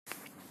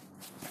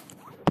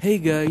Hey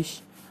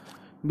guys,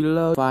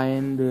 below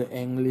find the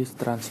English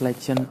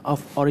translation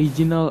of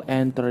original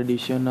and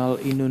traditional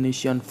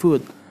Indonesian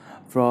food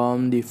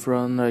from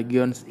different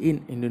regions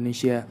in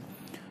Indonesia.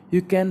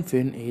 You can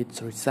find its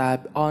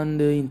recipe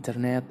on the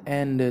internet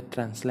and the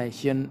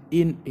translation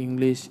in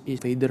English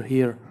is either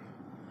here.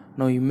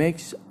 No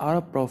makes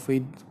our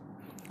profit,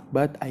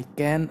 but I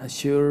can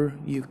assure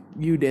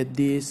you that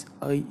this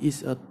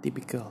is a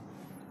typical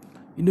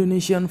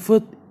Indonesian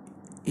food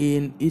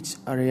in each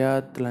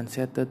area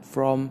translated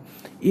from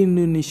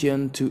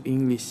Indonesian to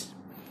English.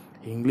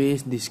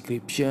 English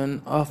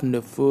description of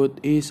the food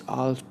is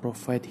also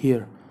provided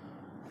here.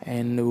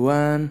 And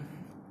one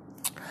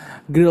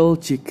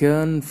grilled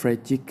chicken,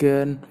 fried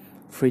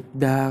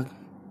duck,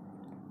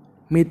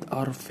 meat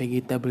or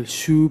vegetable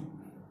soup,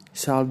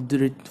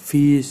 salted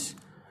fish,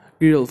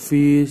 grilled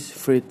fish,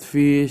 fried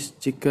fish,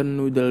 chicken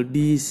noodle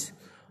dish,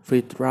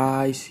 fried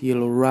rice,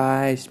 yellow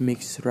rice,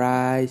 mixed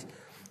rice,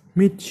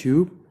 meat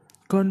soup,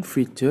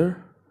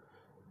 confiture,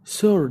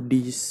 sour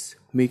dish,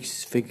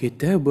 mixed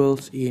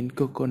vegetables in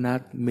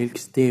coconut milk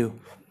stew,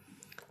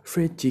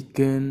 fried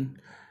chicken,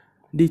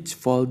 dish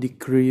for the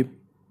crib,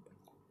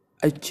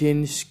 a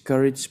change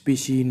curry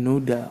spicy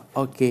noodle.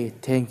 Okay,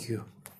 thank you.